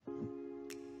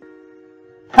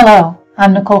Hello,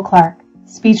 I'm Nicole Clark,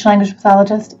 speech-language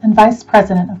pathologist and Vice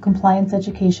President of Compliance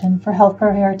Education for Health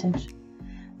Pro Heritage.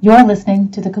 You're listening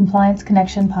to the Compliance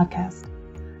Connection podcast,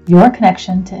 your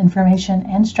connection to information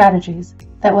and strategies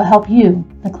that will help you,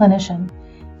 the clinician,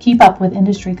 keep up with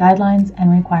industry guidelines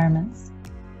and requirements.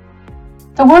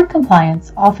 The word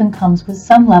compliance often comes with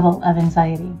some level of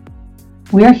anxiety.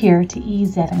 We're here to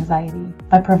ease that anxiety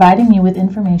by providing you with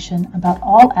information about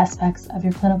all aspects of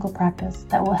your clinical practice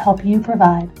that will help you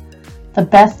provide the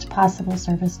best possible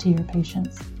service to your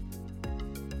patients.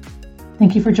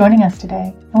 Thank you for joining us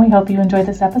today, and we hope you enjoy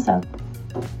this episode.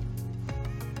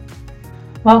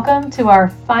 Welcome to our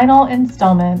final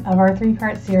installment of our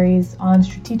three-part series on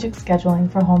strategic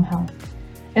scheduling for home health.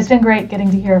 It's been great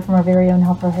getting to hear from our very own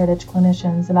Health Pro Heritage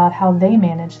clinicians about how they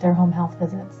manage their home health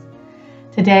visits.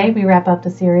 Today, we wrap up the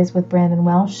series with Brandon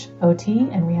Welsh, OT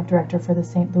and Rehab Director for the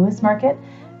St. Louis market,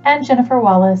 and Jennifer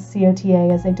Wallace,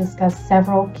 COTA, as they discuss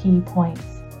several key points.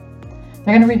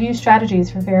 They're going to review strategies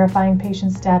for verifying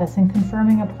patient status and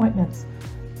confirming appointments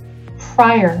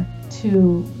prior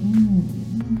to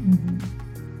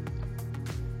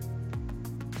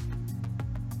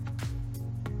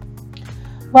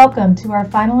Welcome to our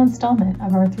final installment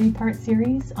of our three-part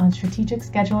series on strategic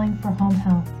scheduling for home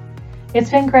health. It's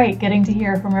been great getting to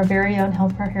hear from our very own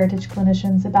Health Pro Heritage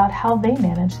clinicians about how they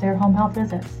manage their home health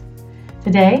visits.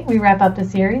 Today, we wrap up the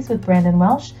series with Brandon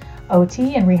Welsh,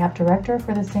 OT and Rehab Director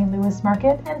for the St. Louis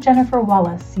market, and Jennifer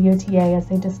Wallace, COTA, as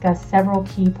they discuss several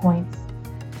key points.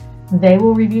 They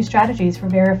will review strategies for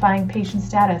verifying patient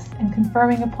status and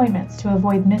confirming appointments to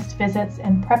avoid missed visits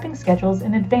and prepping schedules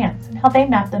in advance and how they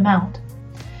map them out.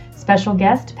 Special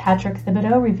guest Patrick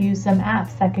Thibodeau reviews some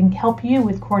apps that can help you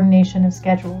with coordination of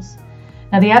schedules.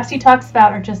 Now, the apps he talks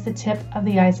about are just the tip of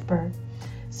the iceberg.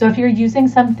 So if you're using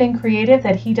something creative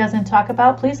that he doesn't talk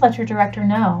about, please let your director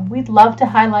know. We'd love to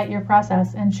highlight your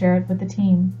process and share it with the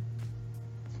team.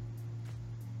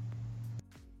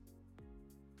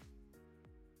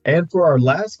 And for our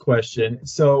last question,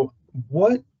 so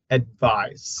what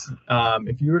advice,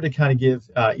 if you were to kind of give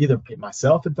either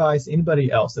myself advice,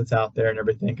 anybody else that's out there and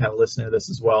everything kind of listening to this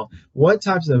as well, what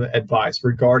types of advice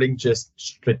regarding just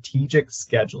strategic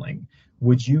scheduling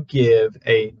would you give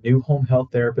a new home health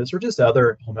therapist or just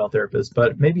other home health therapists,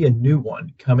 but maybe a new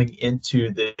one coming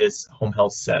into this home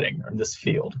health setting or this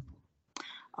field?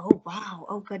 Oh, wow.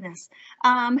 Oh, goodness.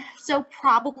 So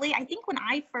probably, I think when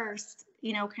I first,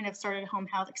 kind of started home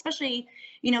health, especially,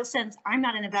 since I'm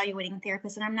not an evaluating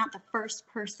therapist and I'm not the first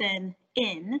person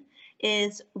in,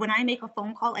 is when I make a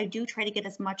phone call, I do try to get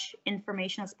as much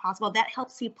information as possible. That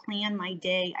helps me plan my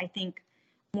day, I think,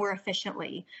 more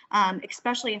efficiently,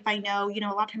 especially if I know, a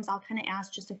lot of times I'll kind of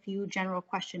ask just a few general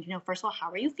questions. First of all, how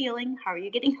are you feeling? How are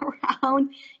you getting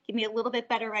around? Give me a little bit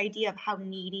better idea of how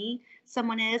needy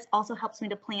someone is. Also helps me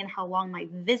to plan how long my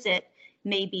visit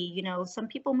may be. Some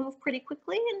people move pretty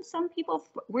quickly and some people,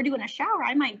 we're doing a shower,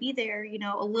 I might be there,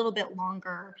 a little bit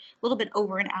longer, a little bit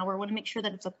over an hour. I want to make sure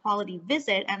that it's a quality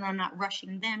visit and I'm not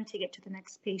rushing them to get to the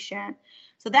next patient.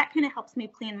 So that kind of helps me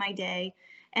plan my day.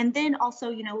 And then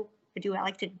also, I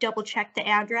like to double check the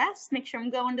address, make sure I'm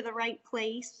going to the right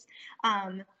place.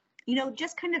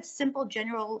 Just kind of simple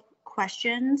general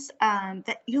questions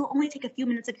that only take a few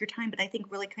minutes of your time, but I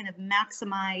think really kind of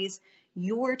maximize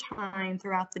your time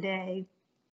throughout the day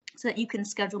so that you can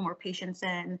schedule more patients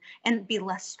in and be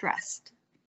less stressed.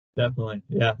 Definitely.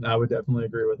 Yeah, I would definitely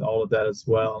agree with all of that as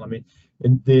well. I mean,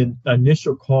 in the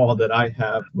initial call that I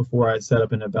have before I set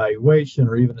up an evaluation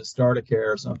or even a start of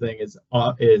care or something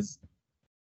is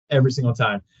every single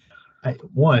time.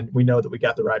 We know that we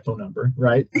got the right phone number,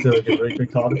 right? So we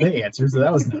called and they answered, so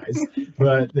that was nice.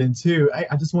 But then two,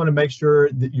 I just want to make sure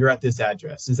that you're at this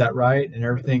address. Is that right? And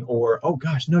everything. Or, oh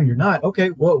gosh, no, you're not.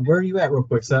 Okay, well, where are you at real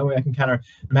quick? So that way I can kind of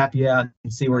map you out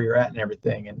and see where you're at and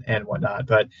everything and whatnot.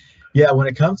 But yeah, when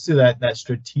it comes to that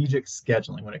strategic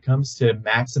scheduling, when it comes to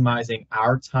maximizing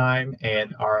our time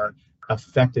and our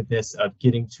effectiveness of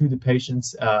getting to the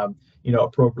patients,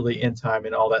 appropriately in time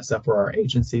and all that stuff for our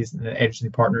agencies and agency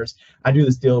partners. I do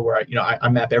this deal where I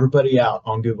map everybody out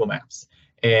on Google Maps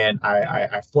and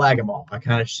I flag them all. I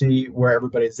kind of see where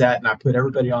everybody's at and I put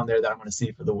everybody on there that I'm going to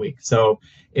see for the week. So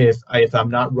if I'm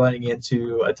not running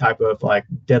into a type of like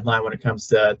deadline when it comes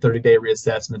to 30-day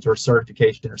reassessments or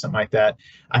certification or something like that,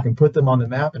 I can put them on the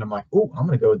map and I'm like, oh, I'm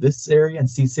going to go to this area and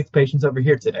see 6 patients over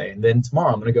here today. And then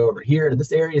tomorrow I'm going to go over here to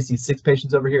this area, see 6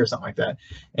 patients over here or something like that,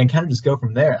 and kind of just go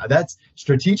from there. That's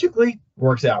strategically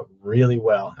works out really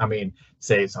well. I mean,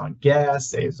 saves on gas,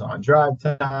 saves on drive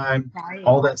time, Right.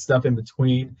 all that stuff in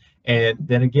between. And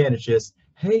then again, it's just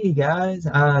hey guys,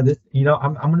 I'm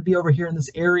going to be over here in this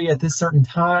area at this certain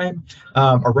time,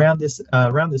 around this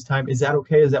time. Is that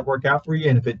okay? Does that work out for you?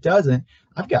 And if it doesn't,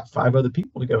 I've got 5 other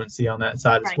people to go and see on that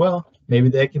side as Right. well. Maybe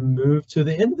they can move to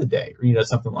the end of the day, or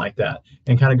something like that,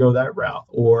 and kind of go that route.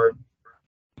 Or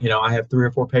I have 3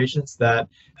 or 4 patients that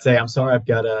say, I'm sorry, I've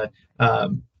got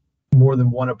more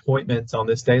than one appointment on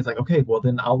this day. It's like, okay, well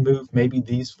then I'll move maybe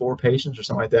these 4 patients or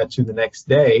something like that to the next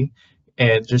day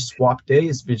and just swap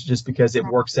days, just because it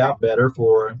works out better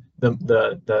for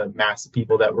the mass of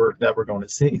people that we're going to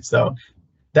see. So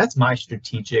that's my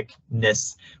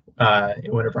strategicness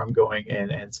whenever I'm going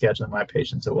and scheduling my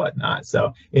patients and whatnot.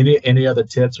 So any other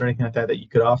tips or anything like that you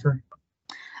could offer?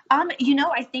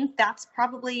 I think that's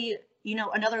probably,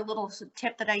 another little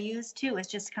tip that I use too is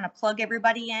just kind of plug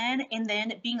everybody in, and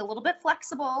then being a little bit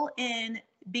flexible in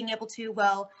being able to,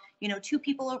 well, 2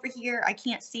 people over here I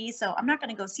can't see, so I'm not going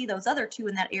to go see those other 2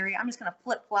 in that area. I'm just going to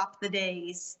flip flop the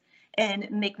days and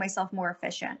make myself more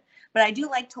efficient. But I do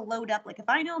like to load up, like if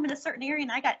I know I'm in a certain area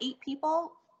and I got 8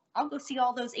 people, I'll go see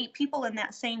all those 8 people in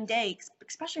that same day,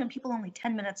 especially when people are only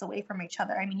 10 minutes away from each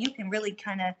other. I mean, you can really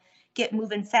kind of get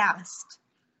moving fast.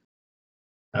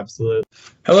 Absolutely.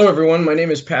 Hello, everyone. My name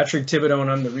is Patrick Thibodeau,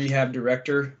 and I'm the rehab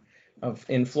director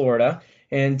in Florida.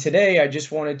 And today I just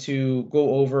wanted to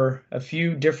go over a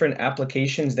few different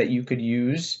applications that you could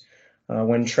use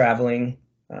when traveling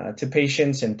to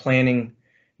patients and planning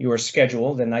your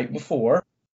schedule the night before.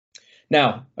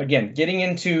 Now, again, getting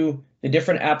into the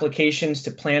different applications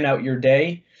to plan out your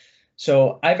day.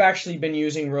 So I've actually been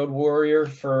using Road Warrior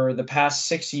for the past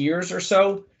 6 years or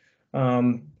so.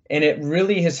 And it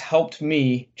really has helped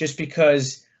me just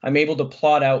because I'm able to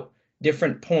plot out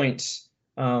different points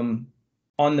on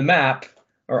the map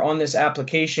or on this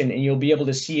application, and you'll be able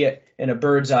to see it in a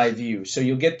bird's eye view. So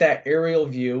you'll get that aerial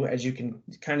view, as you can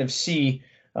kind of see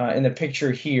in the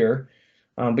picture here,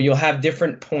 but you'll have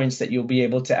different points that you'll be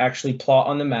able to actually plot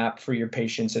on the map for your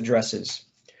patients' addresses.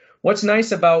 What's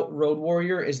nice about Road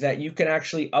Warrior is that you can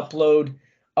actually upload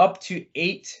up to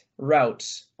 8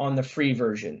 routes on the free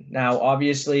version. Now,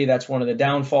 obviously, that's one of the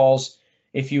downfalls.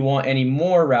 If you want any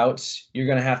more routes, you're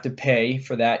going to have to pay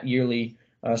for that yearly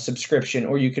subscription,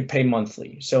 or you could pay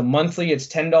monthly. So monthly, it's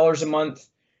 $10 a month,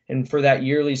 and for that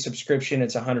yearly subscription,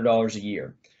 it's $100 a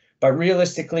year. But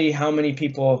realistically, how many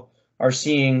people are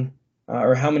seeing,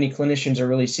 or how many clinicians are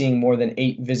really seeing more than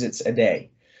 8 visits a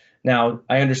day? Now,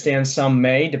 I understand some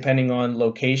may, depending on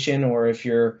location, or if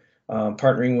you're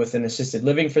partnering with an assisted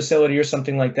living facility or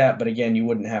something like that, but again, you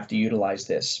wouldn't have to utilize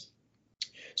this.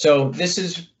 So this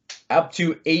is up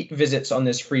to 8 visits on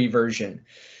this free version.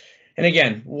 And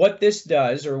again, what this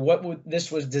does, or what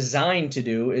this was designed to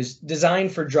do, is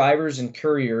designed for drivers and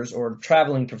couriers or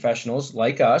traveling professionals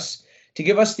like us to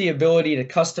give us the ability to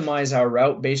customize our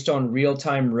route based on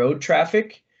real-time road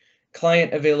traffic,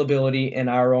 client availability, and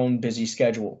our own busy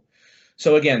schedule.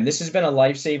 So again, this has been a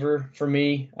lifesaver for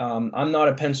me. I'm not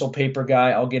a pencil paper guy.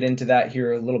 I'll get into that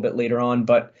here a little bit later on,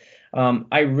 but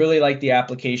I really like the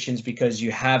applications because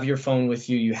you have your phone with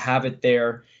you, you have it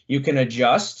there, you can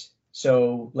adjust.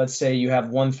 So let's say you have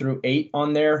 1 through 8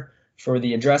 on there for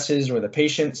the addresses or the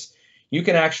patients. You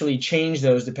can actually change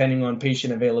those depending on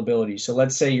patient availability. So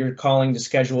let's say you're calling to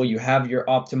schedule, you have your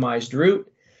optimized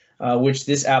route, which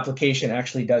this application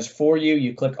actually does for you.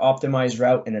 You click optimize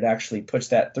route and it actually puts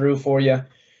that through for you.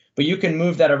 But you can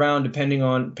move that around depending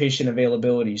on patient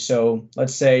availability. So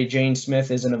let's say Jane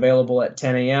Smith isn't available at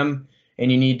 10 a.m.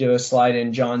 and you need to slide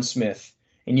in John Smith.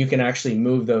 And you can actually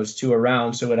move those 2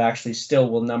 around so it actually still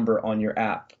will number on your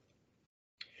app.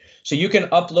 So you can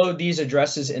upload these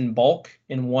addresses in bulk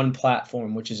in one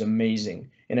platform, which is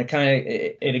amazing. And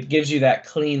it gives you that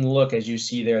clean look, as you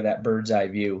see there, that bird's eye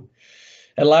view.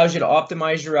 It allows you to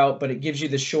optimize your route, but it gives you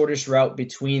the shortest route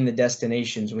between the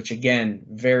destinations, which again,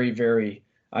 very, very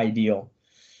ideal.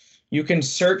 You can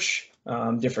search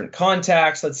different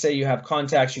contacts. Let's say you have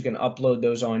contacts, you can upload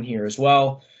those on here as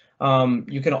well.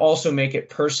 You can also make it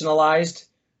personalized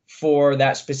for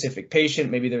that specific patient.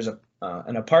 Maybe there's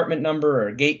an apartment number or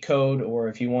a gate code, or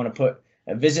if you want to put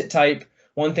a visit type.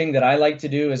 One thing that I like to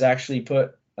do is actually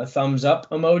put a thumbs up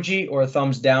emoji or a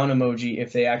thumbs down emoji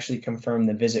if they actually confirm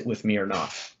the visit with me or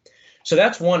not. So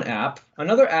that's one app.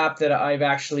 Another app that I've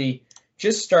actually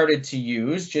just started to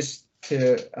use, just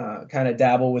to kind of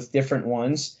dabble with different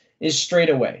ones, is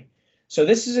Straightaway. So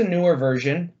this is a newer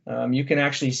version. You can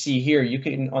actually see here, you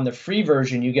can, on the free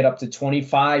version, you get up to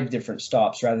 25 different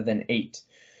stops rather than 8.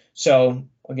 So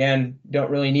again, don't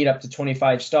really need up to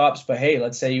 25 stops, but hey,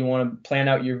 let's say you want to plan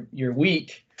out your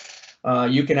week.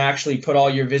 You can actually put all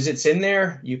your visits in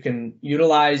there. You can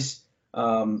utilize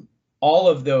all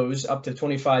of those up to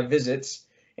 25 visits,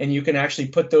 and you can actually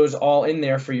put those all in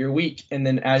there for your week. And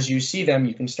then as you see them,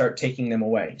 you can start taking them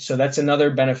away. So that's another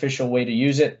beneficial way to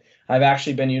use it. I've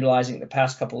actually been utilizing it the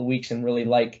past couple of weeks and really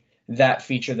like that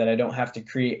feature, that I don't have to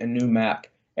create a new map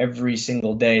every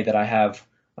single day that I have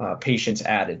patients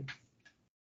added.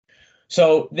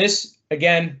 So this,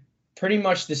 again, pretty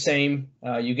much the same.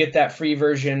 You get that free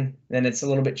version, then it's a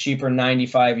little bit cheaper,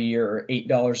 $95 a year or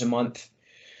 $8 a month.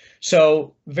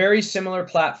 So very similar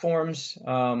platforms.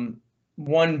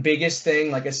 One biggest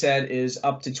thing, like I said, is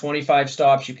up to 25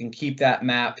 stops. You can keep that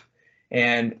map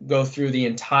and go through the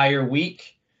entire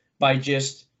week by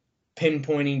just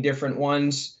pinpointing different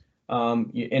ones.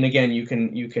 And again, you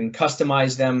can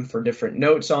customize them for different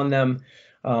notes on them,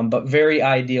 but very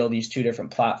ideal, these two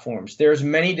different platforms. There's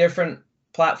many different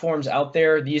platforms out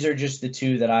there. These are just the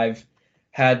two that I've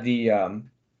had the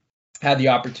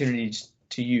opportunities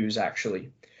to use, actually.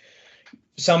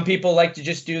 Some people like to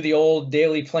just do the old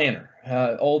daily planner,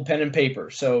 old pen and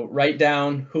paper. So write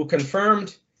down who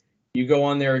confirmed, you go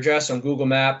on their address on Google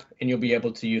Map, and you'll be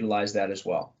able to utilize that as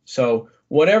well. So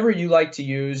whatever you like to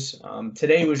use,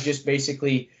 today was just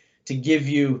basically to give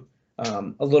you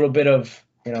a little bit of,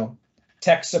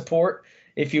 tech support,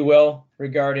 if you will,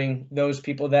 regarding those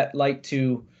people that like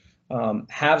to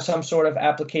have some sort of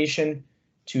application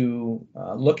to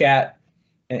look at.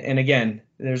 And again,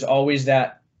 there's always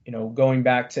that, going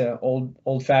back to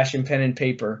old-fashioned pen and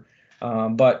paper.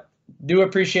 But do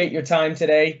appreciate your time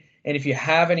today. And if you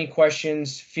have any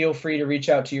questions, feel free to reach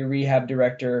out to your rehab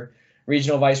director,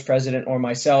 regional vice president, or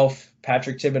myself,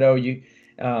 Patrick Thibodeau.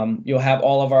 You'll have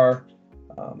all of our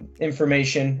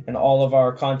information and all of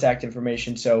our contact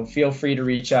information. So feel free to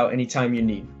reach out anytime you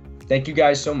need. Thank you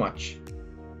guys so much.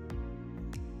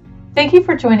 Thank you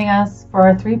for joining us for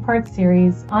our 3-part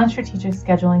series on strategic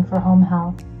scheduling for home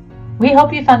health. We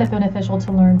hope you found it beneficial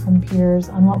to learn from peers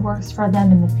on what works for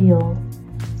them in the field.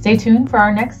 Stay tuned for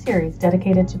our next series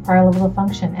dedicated to prior level of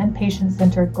function and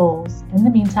patient-centered goals. In the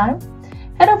meantime,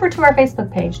 head over to our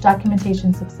Facebook page,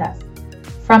 Documentation Success.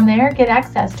 From there, get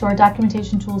access to our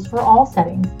documentation tools for all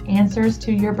settings, answers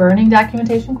to your burning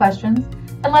documentation questions,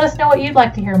 and let us know what you'd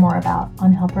like to hear more about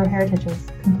on HealthPro Heritage's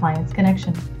Compliance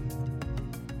Connection.